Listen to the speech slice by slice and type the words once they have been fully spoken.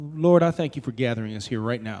Lord, I thank you for gathering us here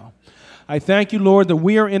right now. I thank you, Lord, that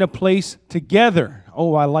we are in a place together.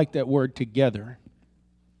 Oh, I like that word, together.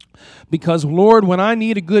 Because, Lord, when I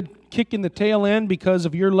need a good kick in the tail end because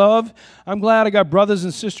of your love, I'm glad I got brothers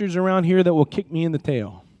and sisters around here that will kick me in the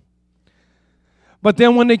tail. But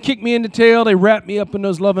then when they kick me in the tail, they wrap me up in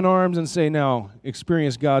those loving arms and say, now,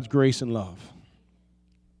 experience God's grace and love.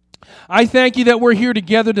 I thank you that we're here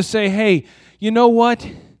together to say, hey, you know what?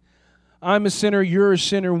 I'm a sinner, you're a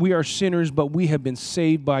sinner, we are sinners, but we have been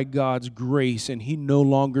saved by God's grace, and He no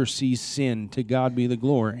longer sees sin. To God be the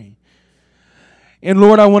glory. And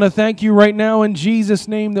Lord, I want to thank you right now in Jesus'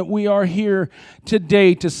 name that we are here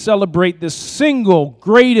today to celebrate the single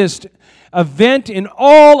greatest event in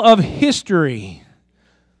all of history,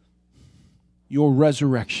 your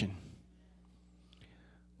resurrection.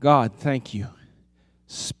 God, thank you.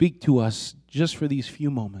 Speak to us just for these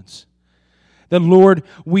few moments. That, Lord,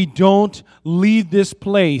 we don't leave this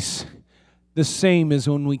place the same as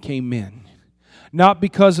when we came in. Not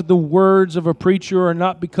because of the words of a preacher or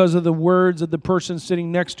not because of the words of the person sitting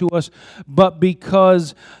next to us, but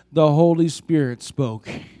because the Holy Spirit spoke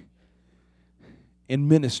and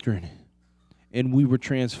ministered, and we were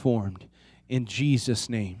transformed. In Jesus'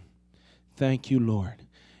 name, thank you, Lord.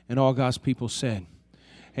 And all God's people said,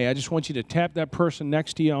 hey, I just want you to tap that person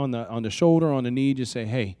next to you on the shoulder, on the knee, just say,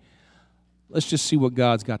 hey, let's just see what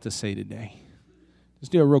God's got to say today. Let's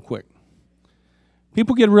do it real quick.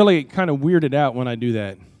 People get really kind of weirded out when I do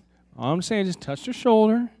that. All I'm saying is just touch their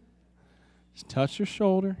shoulder. Just touch their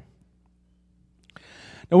shoulder.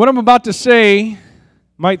 Now, what I'm about to say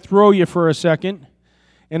might throw you for a second,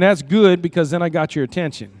 and that's good because then I got your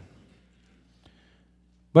attention.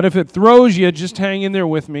 But if it throws you, just hang in there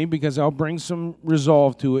with me because I'll bring some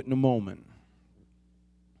resolve to it in a moment.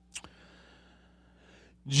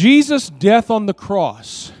 Jesus' death on the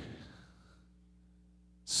cross.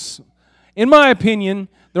 In my opinion,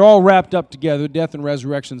 they're all wrapped up together. Death and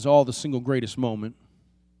resurrection is all the single greatest moment.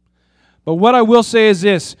 But what I will say is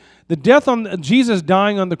this. The death on Jesus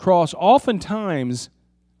dying on the cross oftentimes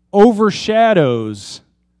overshadows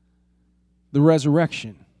the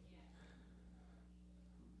resurrection.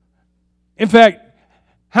 In fact,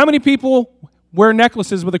 how many people wear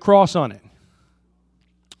necklaces with a cross on it?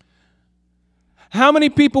 How many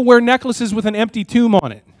people wear necklaces with an empty tomb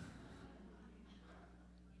on it?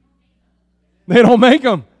 They don't make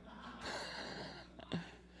them.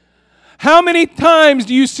 How many times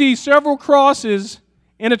do you see several crosses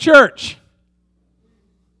in a church?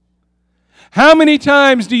 How many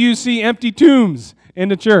times do you see empty tombs in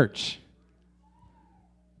the church?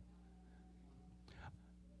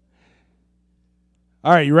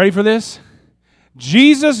 All right, you ready for this?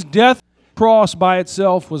 Jesus' death on the cross by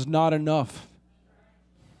itself was not enough.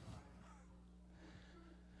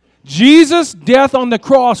 Jesus' death on the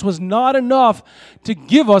cross was not enough to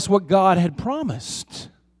give us what God had promised,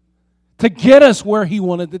 to get us where He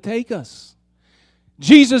wanted to take us.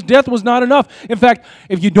 Jesus' death was not enough. In fact,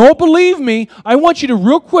 if you don't believe me, I want you to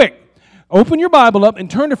real quick open your Bible up and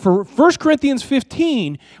turn to 1 Corinthians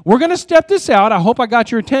 15. We're going to step this out. I hope I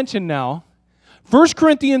got your attention now. 1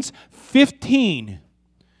 Corinthians 15.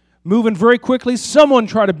 Moving very quickly. Someone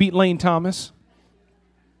try to beat Lane Thomas.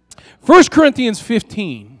 1 Corinthians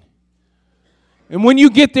 15. And when you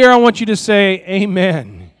get there, I want you to say,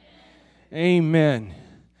 amen. Amen.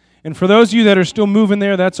 And for those of you that are still moving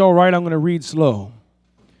there, that's all right. I'm going to read slow.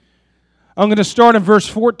 I'm going to start in verse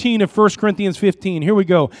 14 of 1 Corinthians 15. Here we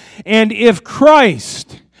go. And if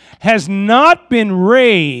Christ has not been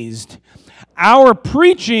raised, our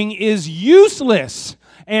preaching is useless,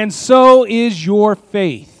 and so is your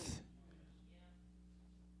faith.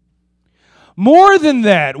 More than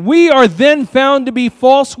that, we are then found to be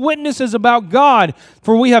false witnesses about God,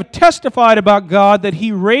 for we have testified about God that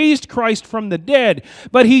He raised Christ from the dead,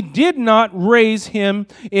 but He did not raise Him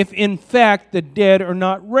if in fact the dead are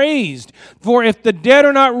not raised. For if the dead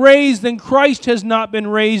are not raised, then Christ has not been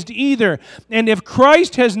raised either. And if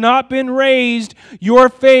Christ has not been raised, your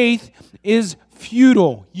faith is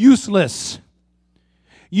futile, useless.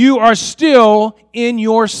 You are still in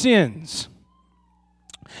your sins.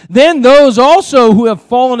 Then those also who have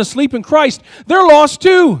fallen asleep in Christ, they're lost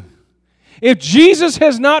too. If Jesus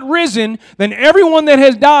has not risen, then everyone that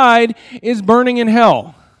has died is burning in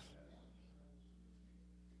hell.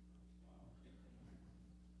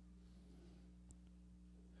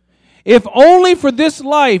 If only for this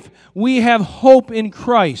life we have hope in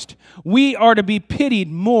Christ, we are to be pitied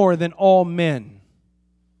more than all men.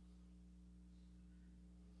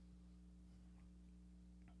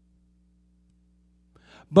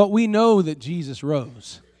 But we know that Jesus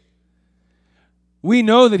rose. We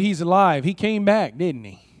know that He's alive. He came back, didn't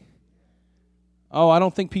He? Oh, I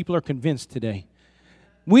don't think people are convinced today.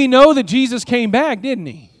 We know that Jesus came back, didn't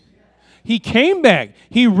He? He came back.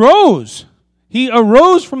 He rose. He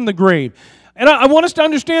arose from the grave. And I want us to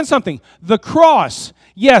understand something. The cross,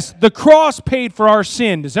 yes, the cross paid for our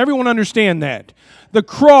sin. Does everyone understand that? The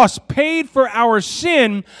cross paid for our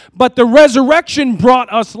sin, but the resurrection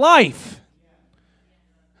brought us life.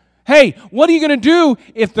 Hey, what are you going to do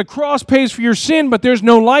if the cross pays for your sin, but there's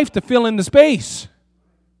no life to fill in the space?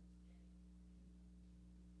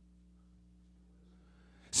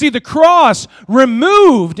 See, the cross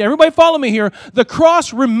removed, everybody follow me here, the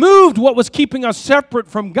cross removed what was keeping us separate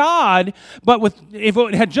from God, but if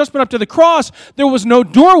it had just been up to the cross, there was no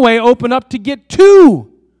doorway open up to get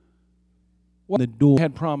to what the door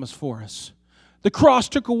had promised for us. The cross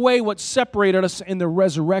took away what separated us, and the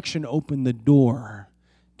resurrection opened the door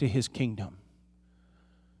to His kingdom.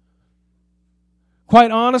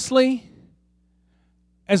 Quite honestly,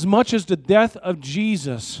 as much as the death of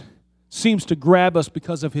Jesus seems to grab us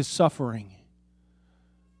because of His suffering,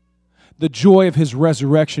 the joy of His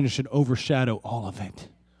resurrection should overshadow all of it.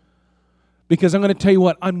 Because I'm going to tell you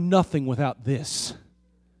what, I'm nothing without this.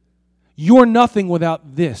 You're nothing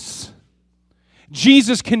without this.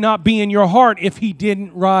 Jesus cannot be in your heart if He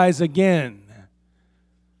didn't rise again.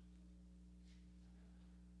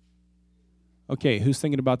 Okay, who's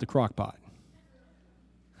thinking about the crock pot?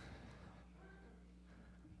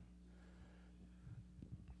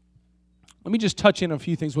 Let me just touch in on a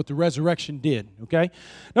few things what the resurrection did, okay?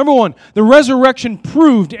 Number one, the resurrection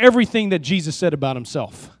proved everything that Jesus said about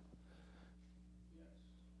Himself.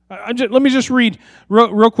 Let me just read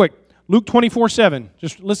real quick. Luke 24:7.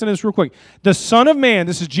 Just listen to this real quick. The Son of Man,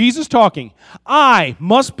 this is Jesus talking, I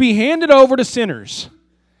must be handed over to sinners.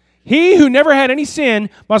 He who never had any sin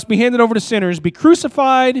must be handed over to sinners, be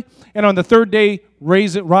crucified, and on the third day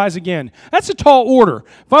rise again. That's a tall order.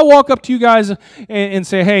 If I walk up to you guys and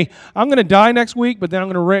say, hey, I'm going to die next week, but then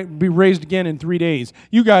I'm going to be raised again in 3 days,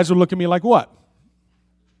 you guys will look at me like what?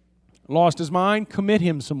 Lost his mind? Commit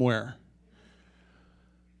him somewhere.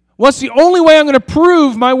 What's the only way I'm going to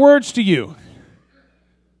prove my words to you?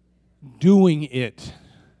 Doing it.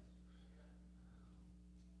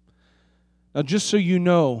 Now, just so you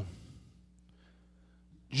know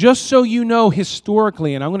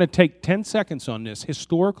historically, and I'm going to take 10 seconds on this,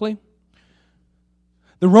 historically,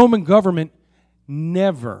 the Roman government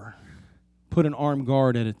never put an armed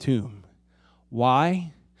guard at a tomb.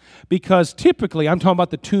 Why? Because typically, I'm talking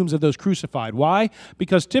about the tombs of those crucified. Why?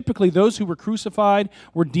 Because typically those who were crucified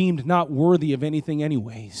were deemed not worthy of anything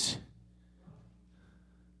anyways.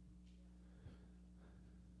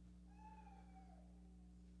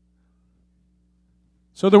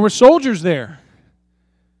 So there were soldiers there.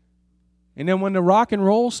 And then when the rock and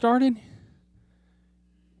roll started,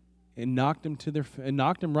 it knocked them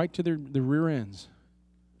right to their rear ends.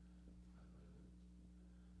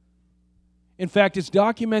 In fact, it's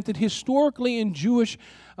documented historically in Jewish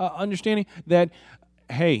understanding that,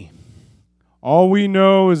 hey, all we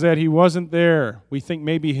know is that he wasn't there. We think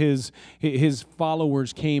maybe his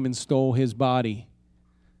followers came and stole his body.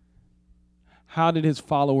 How did his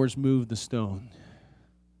followers move the stone?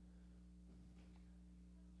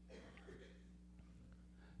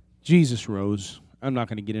 Jesus rose. I'm not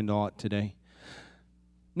going to get into all it today.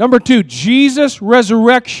 Number two, Jesus'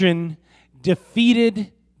 resurrection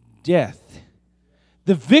defeated death.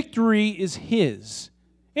 The victory is His.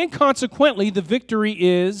 And consequently, the victory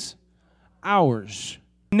is ours.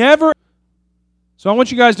 So I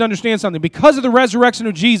want you guys to understand something. Because of the resurrection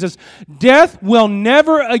of Jesus, death will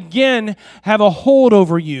never again have a hold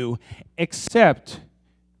over you except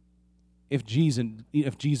if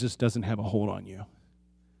Jesus doesn't have a hold on you.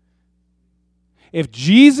 If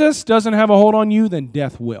Jesus doesn't have a hold on you, then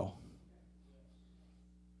death will.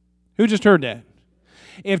 Who just heard that?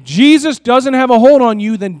 If Jesus doesn't have a hold on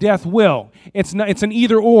you, then death will. It's an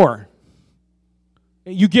either or.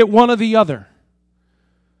 You get one or the other.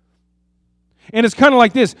 And it's kind of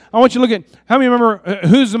like this. I want you to look at, how many remember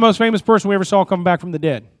who's the most famous person we ever saw come back from the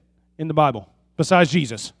dead in the Bible, besides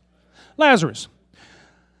Jesus? Lazarus.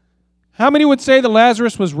 How many would say that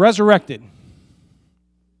Lazarus was resurrected?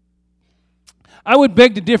 I would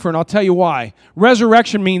beg to differ, and I'll tell you why.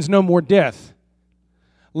 Resurrection means no more death.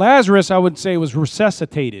 Lazarus, I would say, was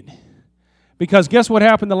resuscitated. Because guess what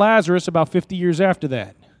happened to Lazarus about 50 years after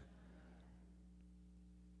that?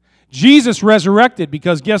 Jesus resurrected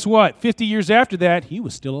because guess what? 50 years after that, He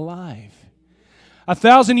was still alive.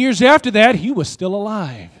 1,000 years after that, He was still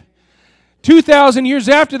alive. 2,000 years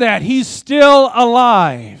after that, He's still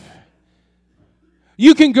alive.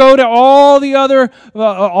 You can go to all the other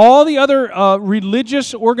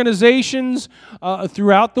religious organizations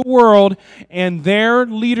throughout the world, and their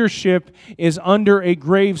leadership is under a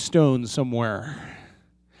gravestone somewhere.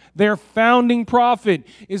 Their founding prophet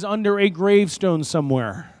is under a gravestone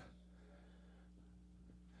somewhere.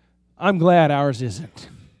 I'm glad ours isn't.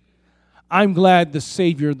 I'm glad the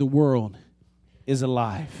Savior of the world is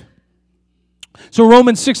alive. So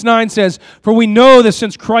Romans 6:9 says, "For we know that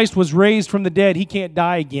since Christ was raised from the dead, he can't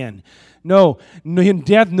die again. No,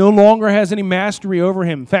 death no longer has any mastery over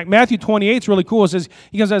him." In fact, Matthew 28 is really cool. It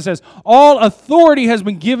says, "All authority has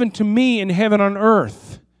been given to me in heaven and on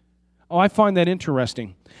earth." Oh, I find that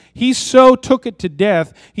interesting. He so took it to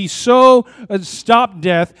death. He so stopped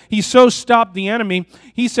death. He so stopped the enemy.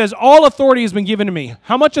 He says, all authority has been given to me.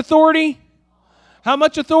 How much authority? How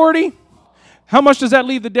much authority? How much does that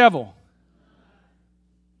leave the devil?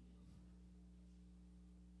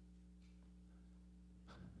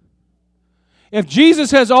 If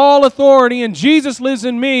Jesus has all authority and Jesus lives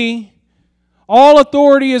in me, all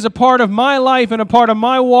authority is a part of my life and a part of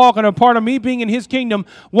my walk and a part of me being in His kingdom.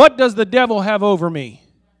 What does the devil have over me?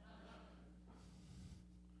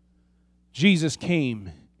 Jesus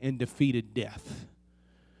came and defeated death.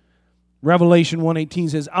 Revelation 1:18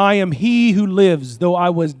 says, "I am He who lives, though I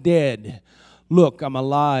was dead. Look, I'm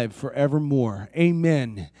alive forevermore."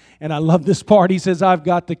 Amen. And I love this part. He says, "I've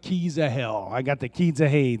got the keys of hell. I got the keys of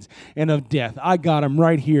Hades and of death. I got them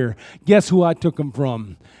right here. Guess who I took them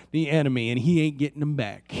from? The enemy, and he ain't getting them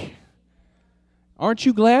back." Aren't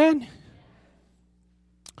you glad?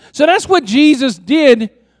 So that's what Jesus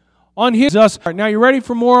did on His us. Now you ready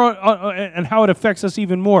for more and how it affects us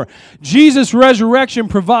even more? Jesus' resurrection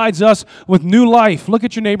provides us with new life. Look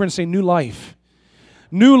at your neighbor and say, new life.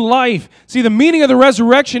 New life. See, the meaning of the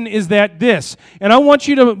resurrection is this. And I want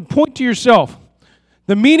you to point to yourself.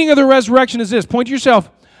 The meaning of the resurrection is this. Point to yourself.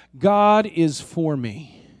 God is for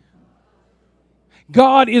me.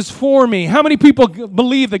 God is for me. How many people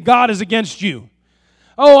believe that God is against you?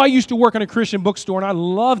 Oh, I used to work in a Christian bookstore, and I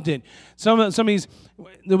loved it. Some of these,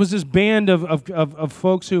 there was this band of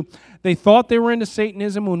folks who, they thought they were into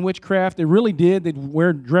Satanism and witchcraft. They really did.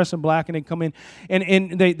 They'd dress in black, and they'd come in,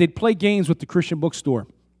 and they'd play games with the Christian bookstore.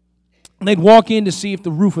 And they'd walk in to see if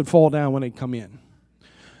the roof would fall down when they'd come in.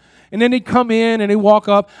 And then they'd come in, and they'd walk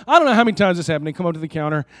up. I don't know how many times this happened. They'd come up to the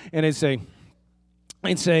counter, and they'd say,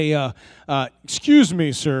 "Excuse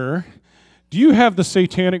me, sir, do you have the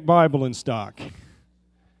Satanic Bible in stock?"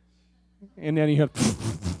 And then and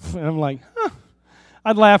I'm like,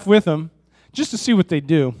 I'd laugh with them just to see what they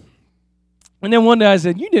do. And then one day I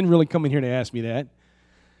said, "You didn't really come in here to ask me that."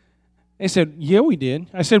 They said, "Yeah, we did."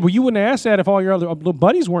 I said, "Well, you wouldn't ask that if all your other little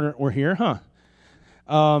buddies were here, huh?"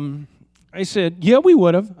 I said, "Yeah, we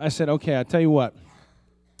would have." I said, "Okay, I'll tell you what.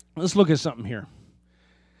 Let's look at something here.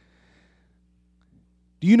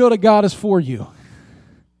 Do you know that God is for you?"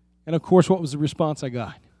 And of course, what was the response I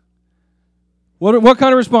got? What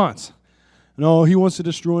kind of response? "No, he wants to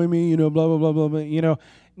destroy me, blah, blah, blah, blah, blah,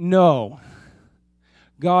 No.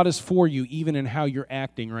 God is for you even in how you're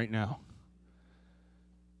acting right now.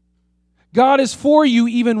 God is for you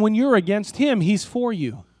even when you're against Him. He's for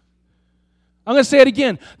you. I'm going to say it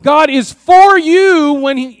again. God is for you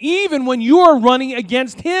even when you're running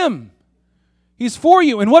against Him. He's for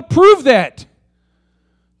you. And what proved that?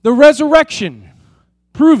 The resurrection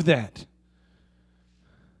proved that.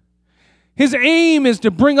 His aim is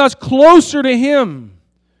to bring us closer to Him.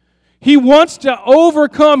 He wants to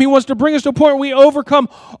overcome. He wants to bring us to a point where we overcome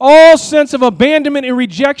all sense of abandonment and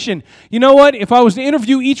rejection. You know what? If I was to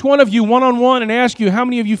interview each one of you one-on-one and ask you how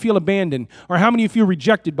many of you feel abandoned or how many of you feel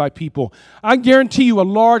rejected by people, I guarantee you a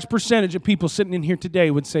large percentage of people sitting in here today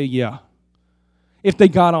would say yeah, if they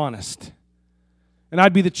got honest. And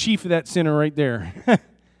I'd be the chief of that sinner right there.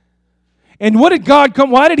 And what did God come?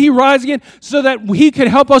 Why did He rise again? So that He could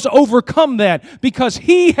help us overcome that. Because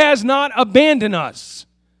He has not abandoned us.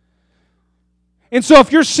 And so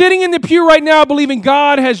if you're sitting in the pew right now believing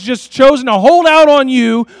God has just chosen to hold out on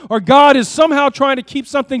you, or God is somehow trying to keep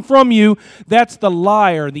something from you, that's the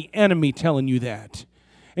liar, the enemy telling you that.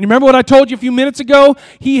 And remember what I told you a few minutes ago?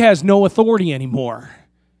 He has no authority anymore.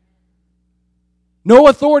 No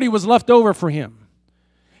authority was left over for Him.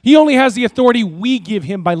 He only has the authority we give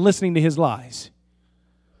Him by listening to His lies.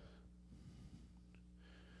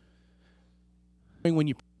 I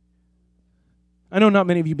know not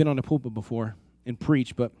many of you have been on the pulpit before and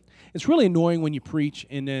preach, but it's really annoying when you preach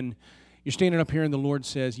and then you're standing up here and the Lord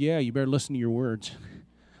says, "Yeah, you better listen to your words."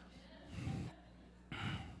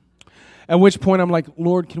 At which point I'm like,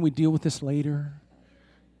 "Lord, can we deal with this later?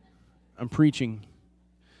 I'm preaching.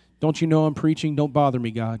 Don't you know I'm preaching? Don't bother me,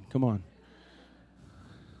 God. Come on."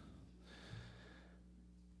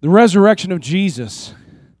 The resurrection of Jesus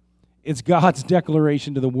is God's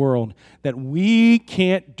declaration to the world that we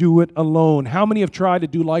can't do it alone. How many have tried to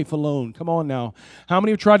do life alone? Come on now. How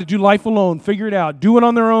many have tried to do life alone, figure it out, do it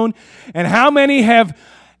on their own? And how many have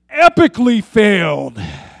epically failed?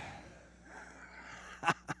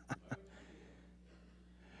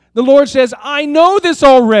 The Lord says, I know this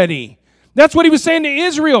already. That's what He was saying to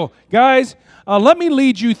Israel. Guys, let me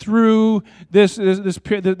lead you through this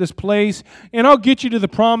place, and I'll get you to the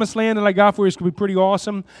promised land that I got for you. It's going to be pretty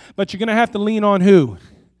awesome, but you're going to have to lean on who?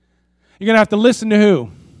 You're going to have to listen to who?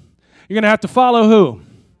 You're going to have to follow who?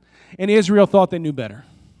 And Israel thought they knew better.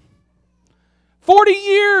 40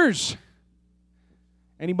 years!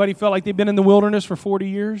 Anybody felt like they've been in the wilderness for 40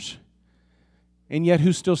 years? And yet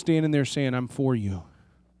who's still standing there saying, I'm for you?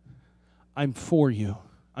 I'm for you.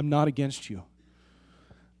 I'm not against you.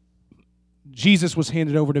 Jesus was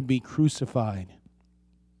handed over to be crucified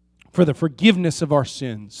for the forgiveness of our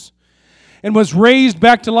sins and was raised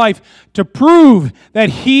back to life to prove that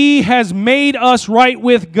He has made us right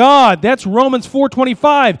with God. That's Romans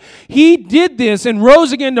 4:25. He did this and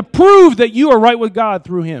rose again to prove that you are right with God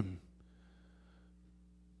through Him.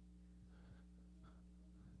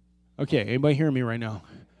 Okay, anybody hearing me right now?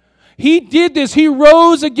 He did this. He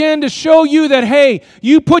rose again to show you that, hey,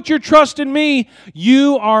 you put your trust in me,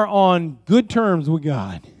 you are on good terms with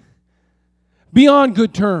God. Beyond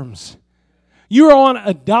good terms. You are on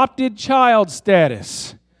adopted child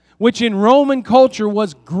status, which in Roman culture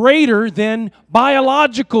was greater than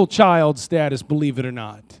biological child status, believe it or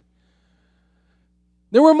not.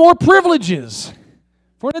 There were more privileges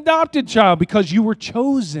for an adopted child because you were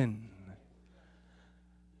chosen.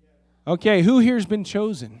 Okay, who here has been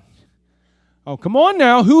chosen? Oh, come on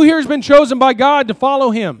now. Who here has been chosen by God to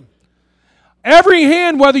follow Him? Every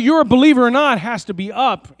hand, whether you're a believer or not, has to be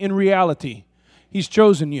up in reality. He's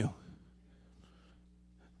chosen you.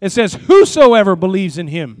 It says, whosoever believes in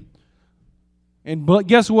Him. And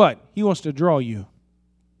guess what? He wants to draw you.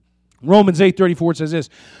 Romans 8:34 says this,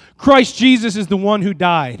 Christ Jesus is the one who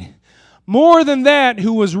died. More than that,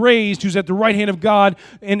 who was raised, who's at the right hand of God,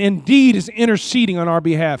 and indeed is interceding on our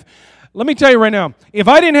behalf. Let me tell you right now, if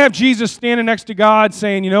I didn't have Jesus standing next to God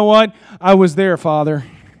saying, you know what, I was there, Father.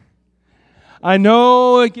 I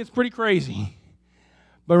know it gets pretty crazy.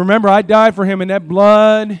 But remember, I died for Him, and that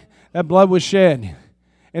blood was shed.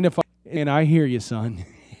 And I hear you, son.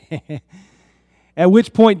 At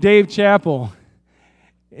which point Dave Chappell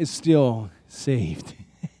is still saved.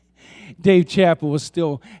 Dave Chappell was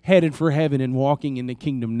still headed for heaven and walking in the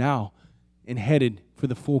kingdom now and headed for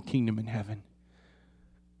the full kingdom in heaven.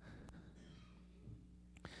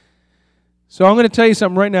 So I'm going to tell you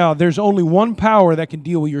something right now. There's only one power that can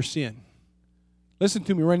deal with your sin. Listen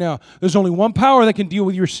to me right now. There's only one power that can deal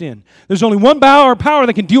with your sin. There's only one power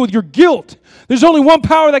that can deal with your guilt. There's only one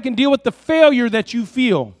power that can deal with the failure that you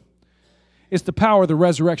feel. It's the power of the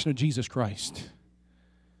resurrection of Jesus Christ.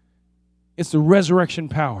 It's the resurrection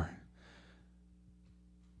power.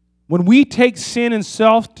 When we take sin and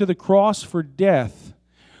self to the cross for death,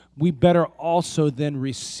 we better also then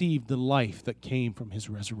receive the life that came from His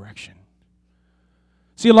resurrection.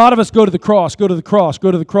 See, a lot of us go to the cross, kneel at the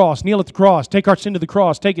cross, take our sin to the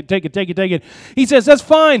cross, take it. He says, that's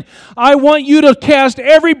fine. I want you to cast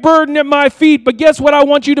every burden at my feet, but guess what I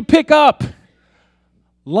want you to pick up?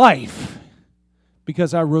 Life,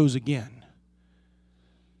 because I rose again.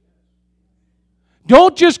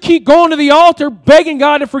 Don't just keep going to the altar begging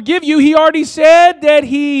God to forgive you. He already said that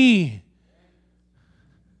He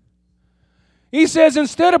says,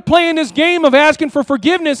 instead of playing this game of asking for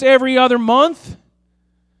forgiveness every other month,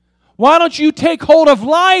 why don't you take hold of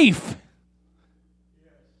life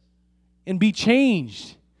and be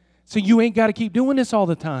changed so you ain't got to keep doing this all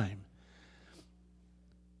the time?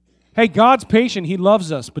 Hey, God's patient. He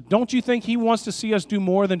loves us. But don't you think He wants to see us do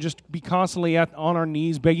more than just be constantly on our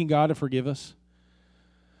knees begging God to forgive us?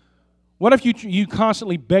 What if you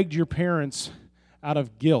constantly begged your parents out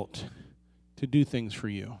of guilt to do things for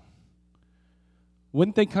you?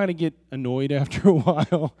 Wouldn't they kind of get annoyed after a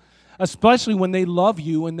while? Especially when they love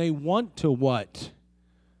you and they want to what?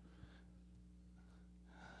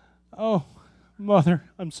 Oh, Mother,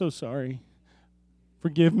 I'm so sorry.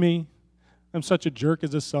 Forgive me. I'm such a jerk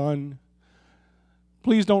as a son.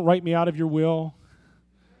 Please don't write me out of your will.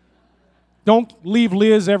 Don't leave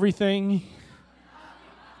Liz everything.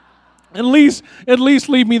 At least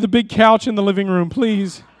leave me the big couch in the living room,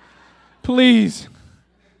 please. Please.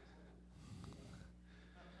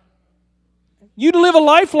 You live a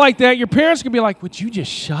life like that, your parents can be like, would you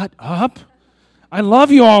just shut up? I love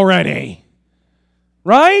you already.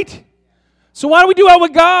 Right? So why do we do that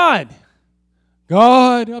with God?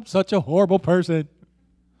 God, I'm such a horrible person.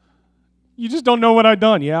 You just don't know what I've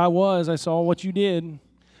done. Yeah, I was. I saw what you did.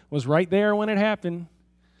 Was right there when it happened.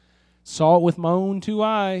 Saw it with my own 2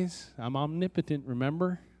 eyes. I'm omnipotent,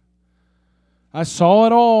 remember? I saw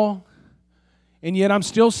it all. And yet I'm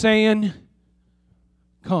still saying,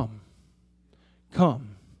 come.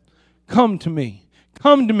 Come. Come to me.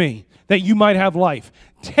 Come to me that you might have life.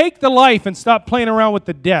 Take the life and stop playing around with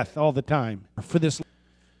the death all the time. For this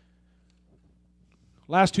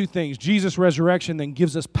last 2 things, Jesus' resurrection then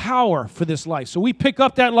gives us power for this life. So we pick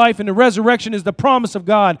up that life, and the resurrection is the promise of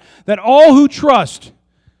God that all who trust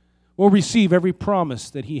will receive every promise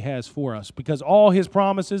that He has for us. Because all His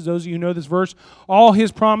promises, those of you who know this verse, all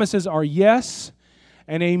His promises are yes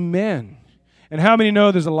and amen. And how many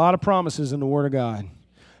know there's a lot of promises in the Word of God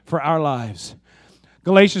for our lives?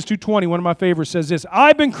 Galatians 2:20, one of my favorites, says this,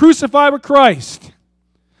 I've been crucified with Christ.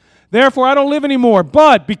 Therefore, I don't live anymore.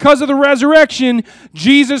 But because of the resurrection,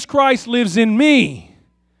 Jesus Christ lives in me.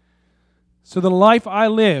 So the life I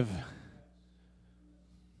live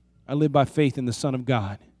by faith in the Son of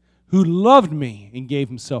God, who loved me and gave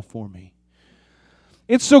Himself for me.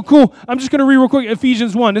 It's so cool. I'm just going to read real quick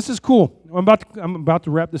Ephesians 1. This is cool. I'm about to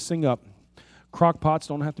wrap this thing up. Crock pots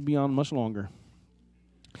don't have to be on much longer.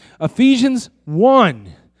 Ephesians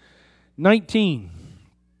 1:19.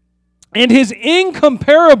 And His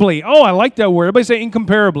incomparably, oh, I like that word. Everybody say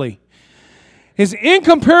incomparably. His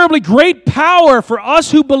incomparably great power for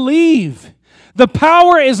us who believe. The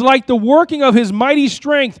power is like the working of His mighty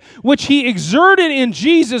strength, which He exerted in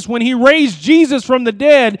Jesus when He raised Jesus from the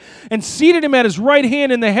dead and seated Him at His right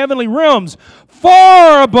hand in the heavenly realms,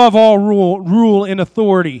 far above all rule and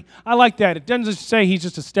authority. I like that. It doesn't just say He's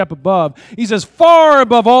just a step above. He says far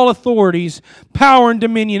above all authorities, power and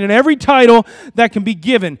dominion, and every title that can be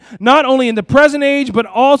given, not only in the present age, but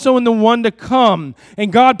also in the one to come.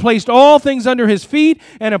 And God placed all things under His feet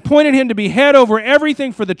and appointed Him to be head over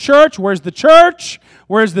everything for the church. Where's the church?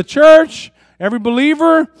 Where's the church? Every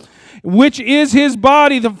believer, which is His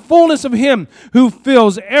body, the fullness of Him who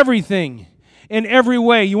fills everything in every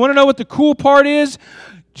way. You want to know what the cool part is?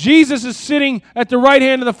 Jesus is sitting at the right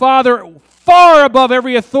hand of the Father, far above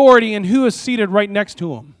every authority, and who is seated right next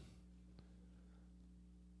to Him?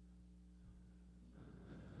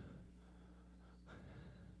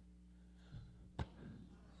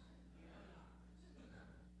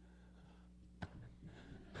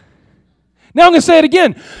 Now I'm going to say it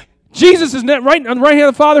again. Jesus is right on the right hand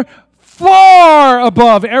of the Father, far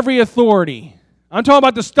above every authority. I'm talking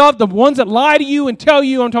about the stuff, the ones that lie to you and tell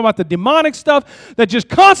you. I'm talking about the demonic stuff that just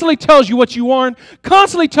constantly tells you what you aren't,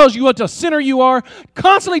 constantly tells you what a sinner you are,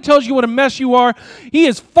 constantly tells you what a mess you are. He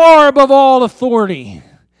is far above all authority.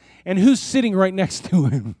 And who's sitting right next to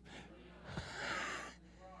Him?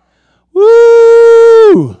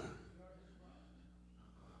 Woo!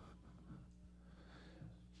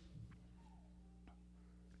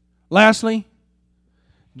 Lastly,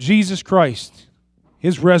 Jesus Christ,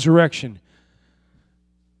 His resurrection,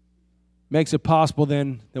 makes it possible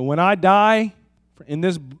then that when I die, in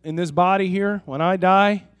this body here, when I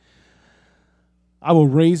die, I will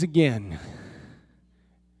raise again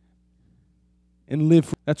and live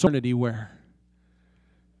for eternity where?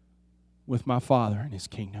 With my Father in His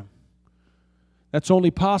kingdom. That's only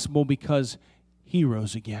possible because He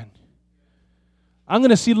rose again. I'm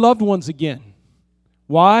going to see loved ones again.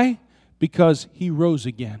 Why? Because He rose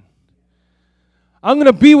again. I'm going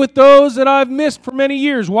to be with those that I've missed for many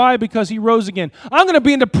years. Why? Because He rose again. I'm going to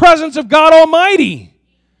be in the presence of God Almighty.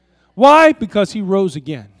 Why? Because He rose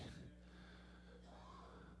again.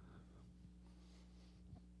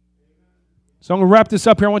 So I'm going to wrap this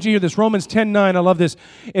up here. I want you to hear this. Romans 10:9. I love this.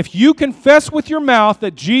 If you confess with your mouth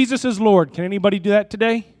that Jesus is Lord. Can anybody do that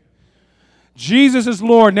today? Jesus is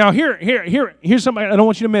Lord. Now here's something I don't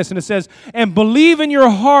want you to miss. And it says, and believe in your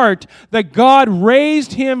heart that God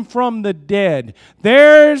raised Him from the dead.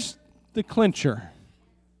 There's the clincher.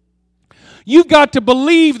 You've got to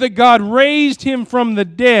believe that God raised Him from the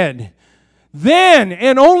dead. Then,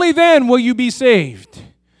 and only then, will you be saved.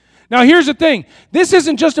 Now here's the thing. This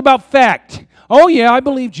isn't just about fact. Oh yeah, I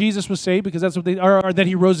believe Jesus was saved because that's what or that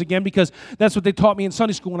He rose again because that's what they taught me in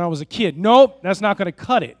Sunday school when I was a kid. Nope, that's not going to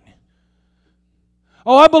cut it.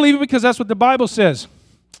 Oh, I believe it because that's what the Bible says.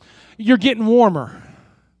 You're getting warmer.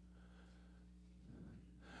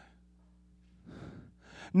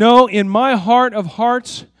 No, in my heart of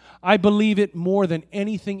hearts, I believe it more than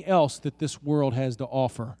anything else that this world has to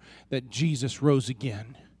offer, that Jesus rose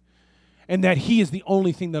again, and that He is the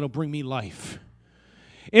only thing that will bring me life.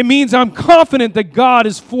 It means I'm confident that God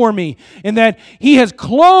is for me, and that He has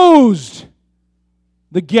closed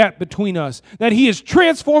the gap between us, that He is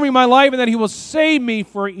transforming my life and that He will save me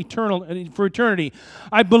for eternity.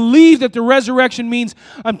 I believe that the resurrection means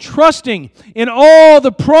I'm trusting in all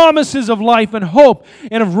the promises of life and hope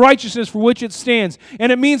and of righteousness for which it stands.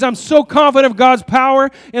 And it means I'm so confident of God's power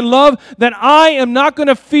and love that I am not going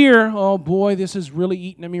to fear, oh boy, this is really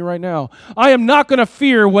eating at me right now. I am not going to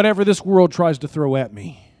fear whatever this world tries to throw at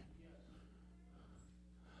me.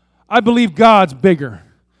 I believe God's bigger.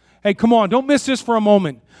 Hey, come on, don't miss this for a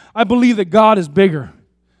moment. I believe that God is bigger.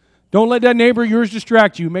 Don't let that neighbor of yours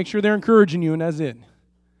distract you. Make sure they're encouraging you, and that's it.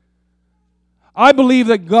 I believe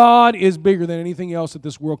that God is bigger than anything else that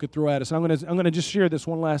this world could throw at us. I'm going to just share this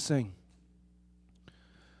one last thing.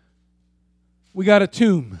 We got a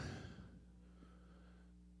tomb.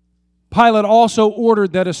 Pilate also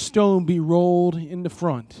ordered that a stone be rolled in the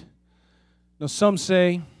front. Now, some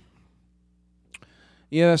say,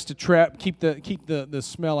 yeah, that's to keep the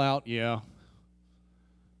smell out. Yeah.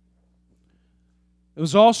 It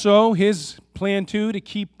was also his plan, too, to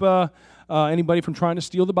keep anybody from trying to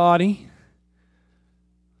steal the body,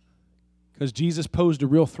 because Jesus posed a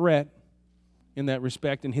real threat in that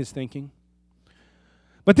respect in his thinking.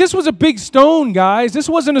 But this was a big stone, guys. This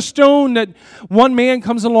wasn't a stone that one man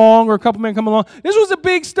comes along or a couple men come along. This was a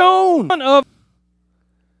big stone.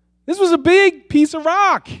 This was a big piece of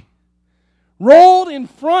rock rolled in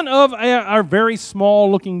front of our very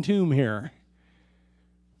small-looking tomb here.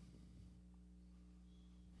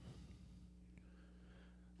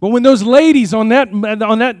 But when those ladies on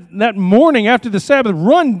that morning after the Sabbath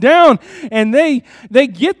run down and they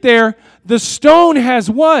get there, the stone has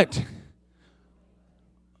what?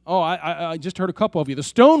 Oh, I just heard a couple of you. The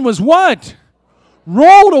stone was what?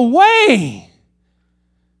 Rolled away.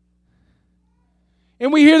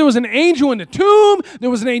 And we hear there was an angel in the tomb. There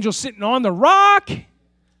was an angel sitting on the rock.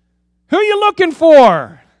 Who are you looking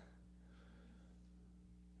for?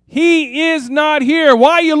 He is not here.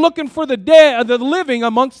 Why are you looking for the dead, the living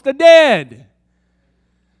amongst the dead?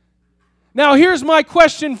 Now, here's my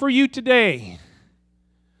question for you today.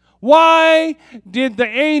 Why did the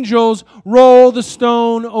angels roll the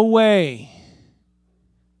stone away?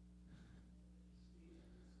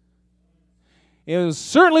 It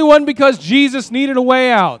certainly wasn't because Jesus needed a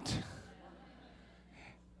way out.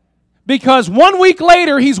 Because 1 week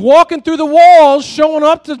later, he's walking through the walls, showing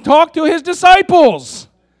up to talk to his disciples.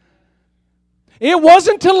 It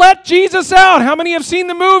wasn't to let Jesus out. How many have seen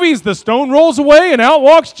the movies? The stone rolls away and out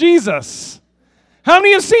walks Jesus. How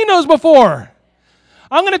many have seen those before?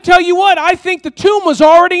 I'm going to tell you what, I think the tomb was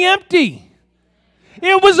already empty.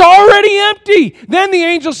 It was already empty. Then the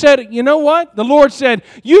angel said, you know what? The Lord said,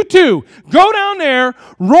 you two, go down there,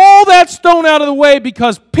 roll that stone out of the way,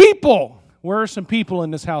 because people, where are some people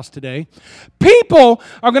in this house today? People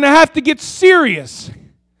are going to have to get serious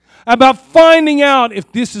about finding out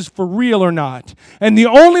if this is for real or not. And the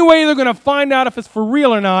only way they're going to find out if it's for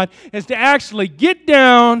real or not is to actually get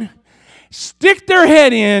down, stick their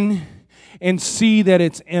head in, and see that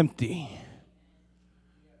it's empty.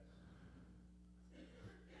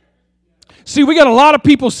 See, we got a lot of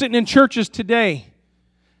people sitting in churches today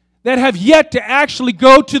that have yet to actually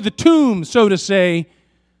go to the tomb, so to say,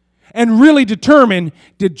 and really determine,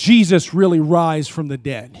 did Jesus really rise from the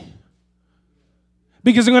dead?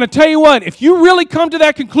 Because I'm going to tell you what, if you really come to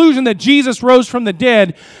that conclusion that Jesus rose from the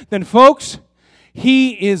dead, then folks,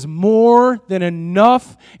 He is more than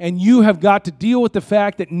enough, and you have got to deal with the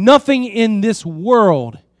fact that nothing in this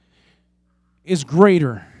world is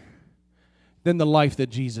greater than the life that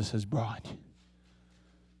Jesus has brought.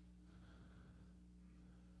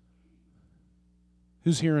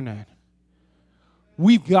 Who's hearing that?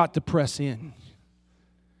 We've got to press in.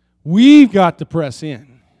 We've got to press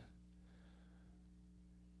in.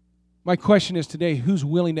 My question is today, who's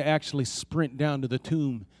willing to actually sprint down to the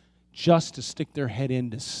tomb just to stick their head in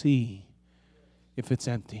to see if it's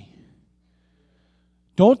empty?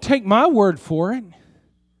 Don't take my word for it.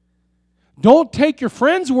 Don't take your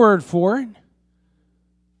friend's word for it.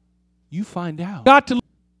 You find out.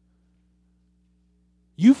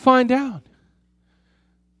 You find out.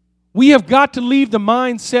 We have got to leave the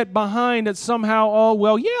mindset behind that somehow, oh,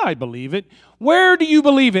 well, yeah, I believe it. Where do you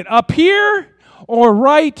believe it? Up here or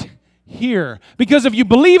right here? Because if you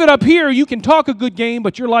believe it up here, you can talk a good game,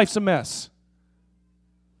 but your life's a mess.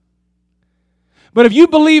 But if you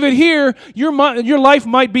believe it here, your life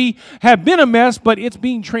might have been a mess, but it's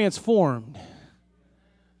being transformed.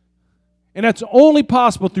 And that's only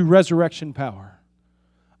possible through resurrection power.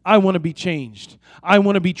 I want to be changed. I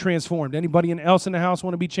want to be transformed. Anybody else in the house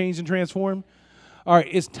want to be changed and transformed? All right,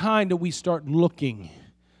 it's time that we start looking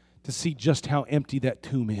to see just how empty that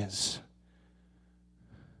tomb is.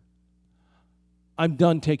 I'm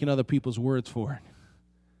done taking other people's words for it.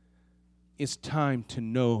 It's time to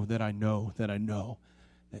know that I know that I know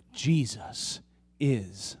that Jesus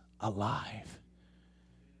is alive.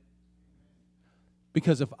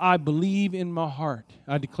 Because if I believe in my heart,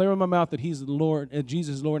 I declare in my mouth that He's the Lord,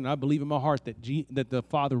 Jesus is Lord, and I believe in my heart that that the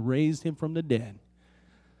Father raised Him from the dead.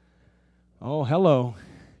 Oh, hello.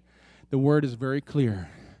 The word is very clear.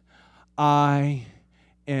 I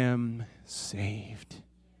am saved.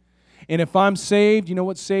 And if I'm saved, you know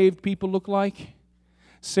what saved people look like?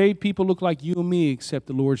 Saved people look like you and me, except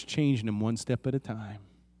the Lord's changing them one step at a time.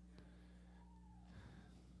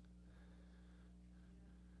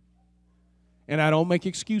 And I don't make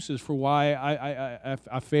excuses for why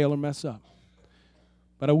I fail or mess up.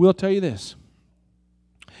 But I will tell you this.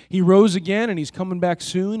 He rose again, and He's coming back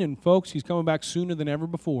soon. And folks, He's coming back sooner than ever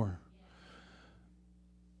before.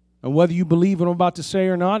 And whether you believe what I'm about to say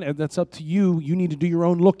or not, that's up to you. You need to do your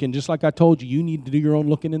own looking. Just like I told you, you need to do your own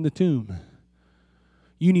looking in the tomb.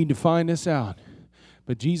 You need to find this out.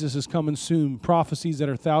 But Jesus is coming soon. Prophecies that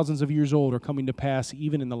are thousands of years old are coming to pass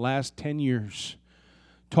even in the last 10 years.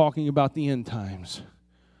 Talking about the end times.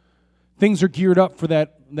 Things are geared up for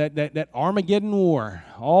that Armageddon war.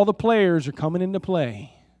 All the players are coming into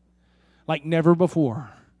play like never before.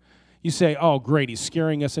 You say, oh, great, He's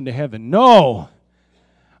scaring us into heaven. No!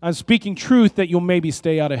 I'm speaking truth that you'll maybe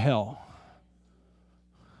stay out of hell.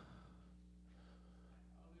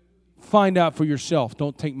 Find out for yourself.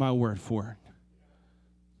 Don't take my word for it.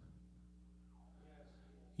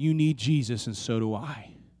 You need Jesus, and so do I.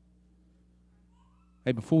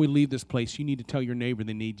 Hey, before we leave this place, you need to tell your neighbor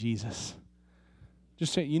they need Jesus.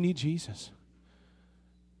 Just say, you need Jesus.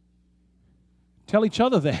 Tell each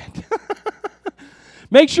other that.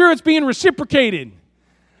 Make sure it's being reciprocated.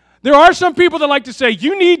 There are some people that like to say,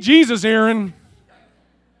 you need Jesus, Aaron.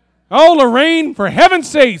 Oh, Lorraine, for heaven's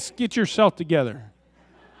sakes, get yourself together.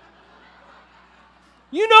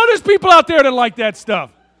 You know there's people out there that like that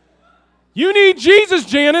stuff. You need Jesus,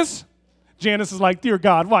 Janice. Janice is like, dear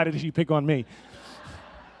God, why did she pick on me?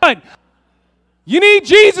 But you need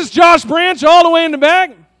Jesus, Josh Branch, all the way in the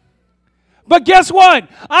back. But guess what?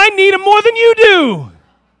 I need Him more than you do.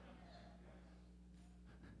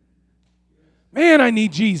 Man, I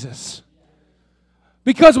need Jesus.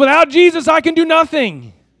 Because without Jesus, I can do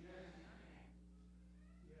nothing.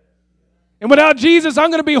 And without Jesus, I'm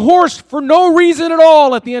going to be hoarse for no reason at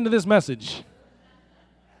all at the end of this message.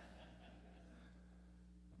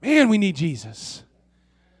 Man, we need Jesus.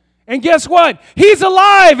 And guess what? He's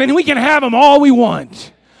alive, and we can have Him all we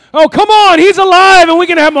want. Oh, come on. He's alive, and we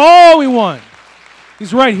can have Him all we want.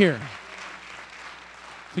 He's right here.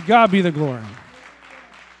 To God be the glory.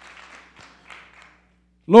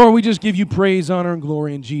 Lord, we just give You praise, honor, and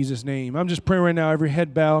glory in Jesus' name. I'm just praying right now, every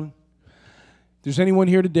head bowed. If there's anyone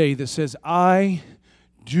here today that says, I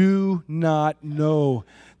do not know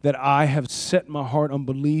that I have set my heart on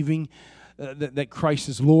believing that Christ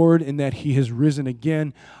is Lord and that He has risen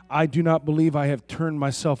again. I do not believe I have turned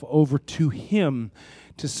myself over to Him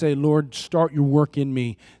to say, Lord, start Your work in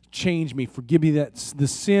me. Change me. Forgive me the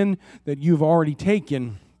sin that You've already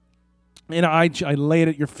taken. And I lay it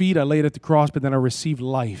at Your feet. I lay it at the cross, but then I received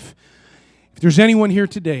life. If there's anyone here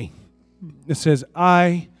today that says,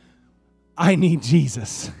 I need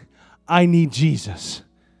Jesus. I need Jesus.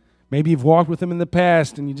 Maybe you've walked with Him in the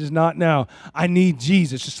past and you're just not now. I need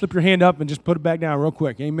Jesus. Just slip your hand up and just put it back down real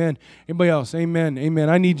quick. Amen. Anybody else? Amen. Amen.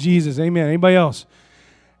 I need Jesus. Amen. Anybody else?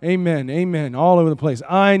 Amen. Amen. All over the place.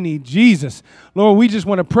 I need Jesus. Lord, we just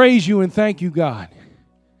want to praise You and thank You, God.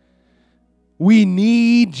 We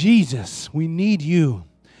need Jesus. We need You.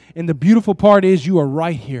 And the beautiful part is You are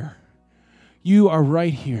right here. You are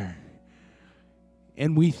right here.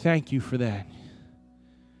 And we thank You for that.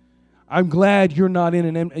 I'm glad you're not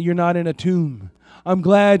in a tomb. I'm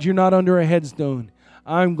glad you're not under a headstone.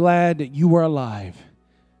 I'm glad that You are alive.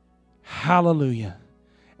 Hallelujah.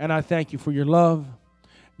 And I thank You for Your love,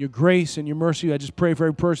 Your grace, and Your mercy. I just pray for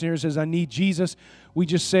every person here who says, I need Jesus. We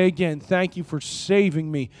just say again, thank You for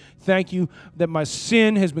saving me. Thank You that my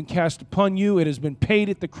sin has been cast upon You. It has been paid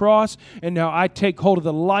at the cross. And now I take hold of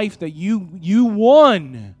the life that You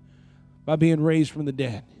won by being raised from the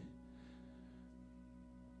dead.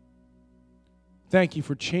 Thank You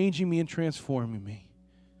for changing me and transforming me.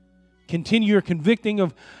 Continue Your convicting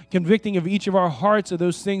of each of our hearts of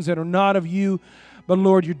those things that are not of You. But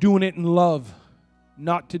Lord, You're doing it in love,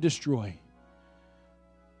 not to destroy.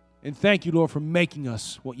 And thank You, Lord, for making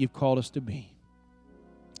us what You've called us to be.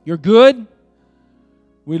 You're good.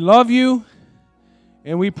 We love You.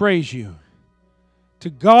 And we praise You. To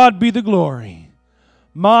God be the glory.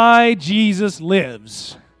 My Jesus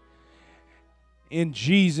lives. In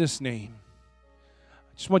Jesus' name.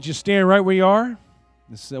 Just want you to stand right where you are.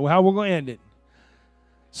 This is how we're going to end it.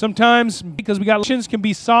 Sometimes, because we got benedictions can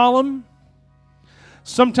be solemn.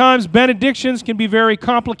 Sometimes benedictions can be very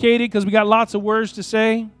complicated because we got lots of words to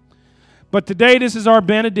say. But today, this is our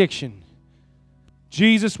benediction.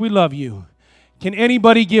 Jesus, we love you. Can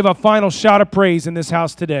anybody give a final shout of praise in this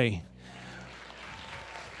house today?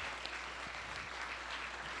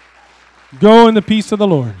 Go in the peace of the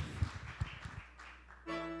Lord.